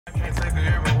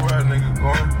nigga everywhere, nigga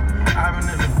going. I've been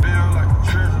in the field like a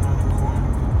treasure on the corner.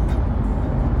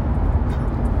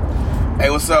 Hey,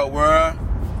 what's up, world?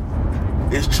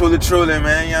 It's truly,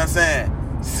 man, you know what I'm saying?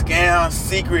 Scam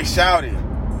secret shouted.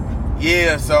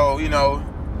 Yeah, so, you know,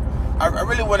 I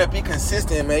really want to be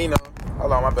consistent, man, you know.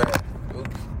 Hold on, my bad.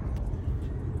 Oops.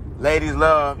 Ladies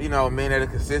love, you know, men that are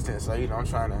consistent. So, you know, I'm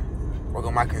trying to work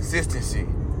on my consistency.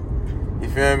 You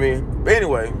feel me? But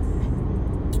anyway,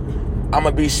 I'm going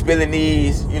to be spilling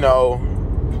these, you know,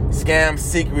 scam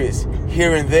secrets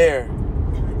here and there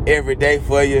every day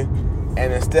for you.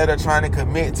 And instead of trying to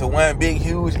commit to one big,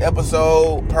 huge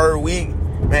episode per week,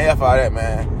 man, F all that,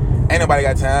 man. Ain't nobody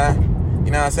got time.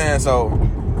 You know what I'm saying? So,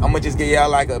 I'm going to just give y'all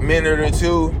like a minute or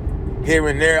two here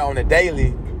and there on the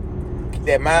daily. Keep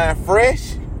that mind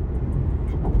fresh.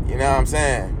 You know what I'm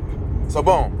saying? So,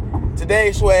 boom.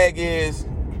 Today's swag is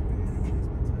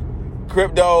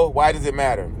crypto, why does it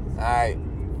matter? All right.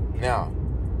 Now,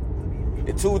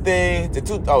 the two takeaways.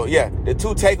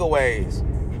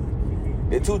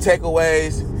 The two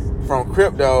takeaways from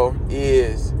crypto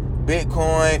is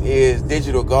Bitcoin is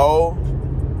digital gold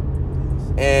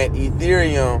and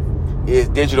Ethereum is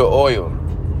digital oil.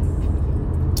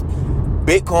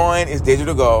 Bitcoin is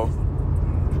digital gold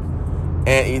and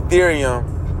Ethereum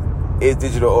is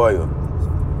digital oil.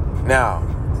 Now,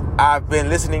 I've been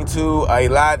listening to a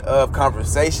lot of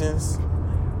conversations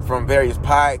from various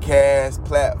podcast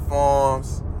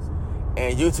platforms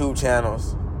and YouTube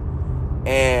channels,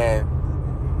 and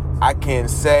I can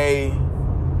say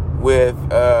with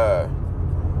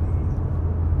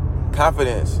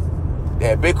confidence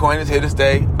that Bitcoin is here to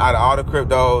stay out of all the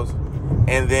cryptos,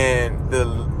 and then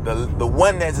the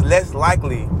one that's less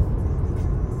likely,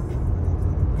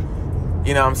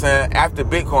 you know what I'm saying, after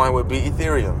Bitcoin would be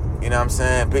Ethereum. You know what I'm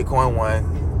saying? Bitcoin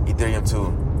 1, Ethereum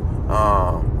 2.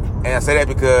 And I say that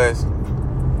because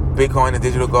Bitcoin is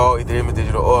digital gold, Ethereum is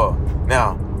digital oil.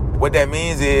 Now, what that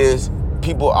means is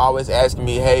people always asking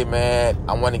me, hey, man,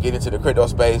 I want to get into the crypto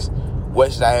space.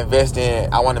 What should I invest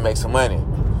in? I want to make some money.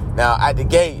 Now, at the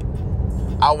gate,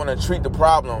 I want to treat the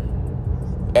problem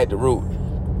at the root.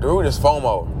 The root is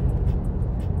FOMO.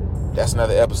 That's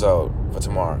another episode for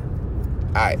tomorrow.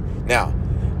 All right. Now,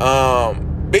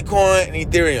 Bitcoin and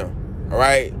Ethereum, all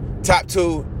right? Top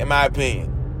two, in my opinion.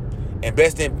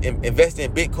 Invest in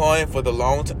Bitcoin for the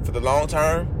long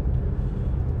term.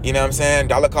 You know what I'm saying?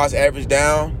 Dollar cost average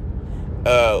down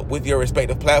with your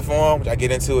respective platform, which I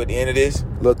get into at the end of this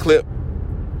little clip.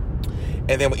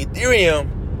 And then with Ethereum,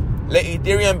 let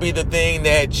Ethereum be the thing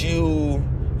that you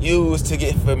use to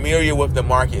get familiar with the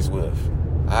markets with.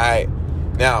 All right.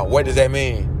 Now, what does that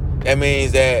mean? That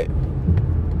means that,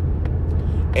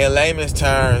 in layman's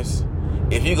terms,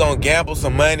 if you're going to gamble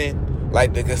some money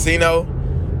like the casino,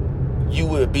 you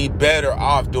would be better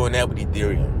off doing that with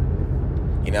Ethereum.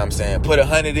 You know what I'm saying? Put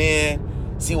 100 in,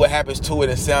 see what happens to it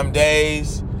in 7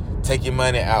 days, take your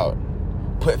money out.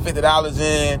 Put $50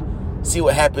 in, see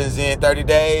what happens in 30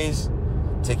 days,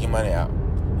 take your money out.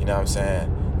 You know what I'm saying?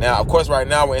 Now, of course, right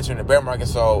now we're entering the bear market,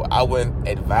 so I wouldn't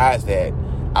advise that.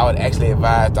 I would actually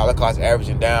advise dollar cost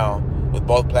averaging down with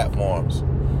both platforms.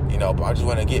 You know, but I just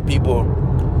want to get people,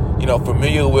 you know,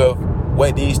 familiar with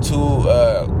what these two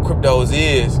cryptos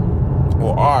is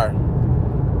or are.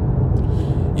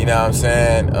 You know what I'm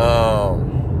saying?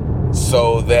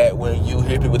 So that when you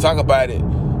hear people talk about it,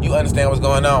 you understand what's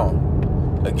going on.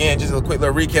 Again, just a quick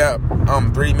little recap.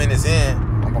 I'm 3 minutes in.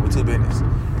 I'm probably 2 minutes.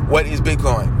 What is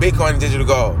Bitcoin? Bitcoin is digital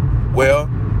gold. Well,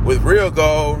 with real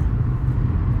gold,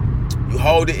 you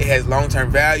hold it. It has long-term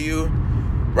value,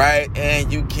 right? And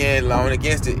you can loan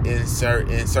against it in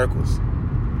circles.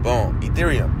 Boom.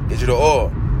 Ethereum, digital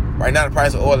oil. Right now, the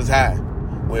price of oil is high.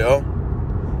 Well,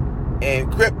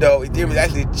 in crypto, Ethereum is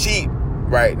actually cheap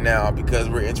right now because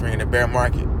we're entering a bear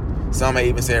market. Some may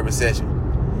even say a recession.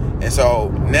 And so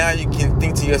now you can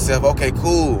think to yourself, okay,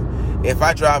 cool. If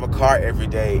I drive a car every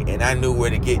day and I knew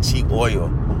where to get cheap oil,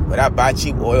 would I buy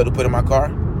cheap oil to put in my car?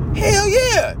 Hell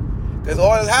yeah. Because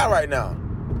oil is high right now.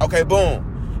 Okay, boom.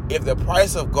 If the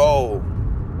price of gold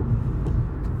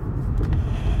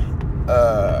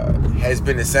has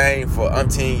been the same for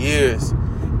umpteen years,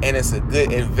 and it's a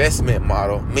good investment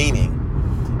model, meaning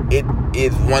it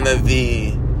is one of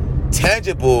the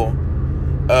tangible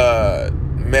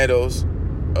metals,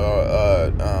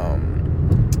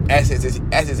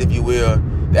 assets, if you will,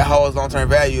 that holds long-term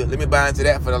value. Let me buy into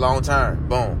that for the long term.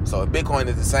 Boom. So if Bitcoin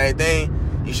is the same thing,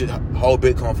 you should hold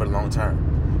Bitcoin for the long term.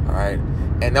 All right.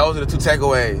 And those are the two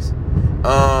takeaways.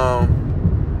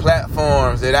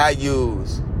 Platforms that I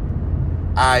use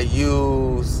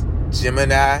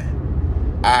Gemini.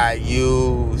 I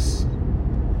use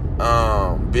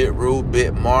Bitroot,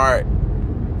 Bitmart,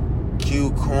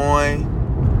 Q Coin.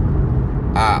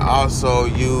 I also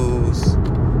use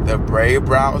the Brave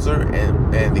browser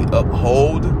and the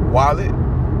Uphold wallet.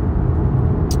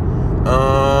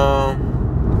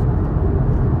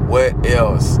 What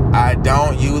else? I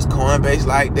don't use Coinbase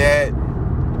like that.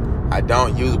 I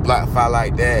don't use BlockFi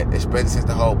like that, especially since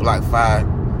the whole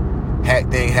BlockFi hack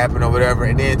thing happened or whatever.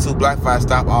 And then too, BlockFi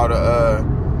stopped all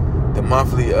the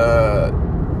monthly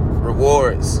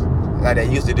rewards like they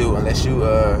used to do, unless you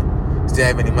still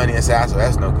have any money inside, so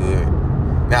that's no good.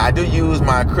 Now I do use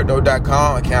my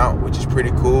crypto.com account, which is pretty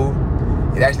cool.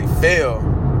 It actually fell,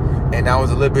 and I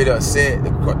was a little bit upset. The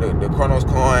Chronos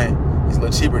coin is a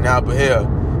little cheaper now, but hell,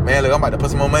 man, look, I'm about to put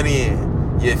some more money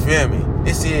in. You feel me?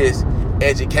 This is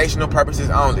educational purposes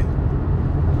only.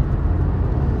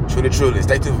 Truly.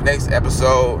 Stay tuned for the next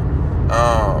episode.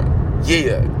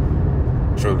 Yeah,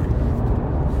 truly.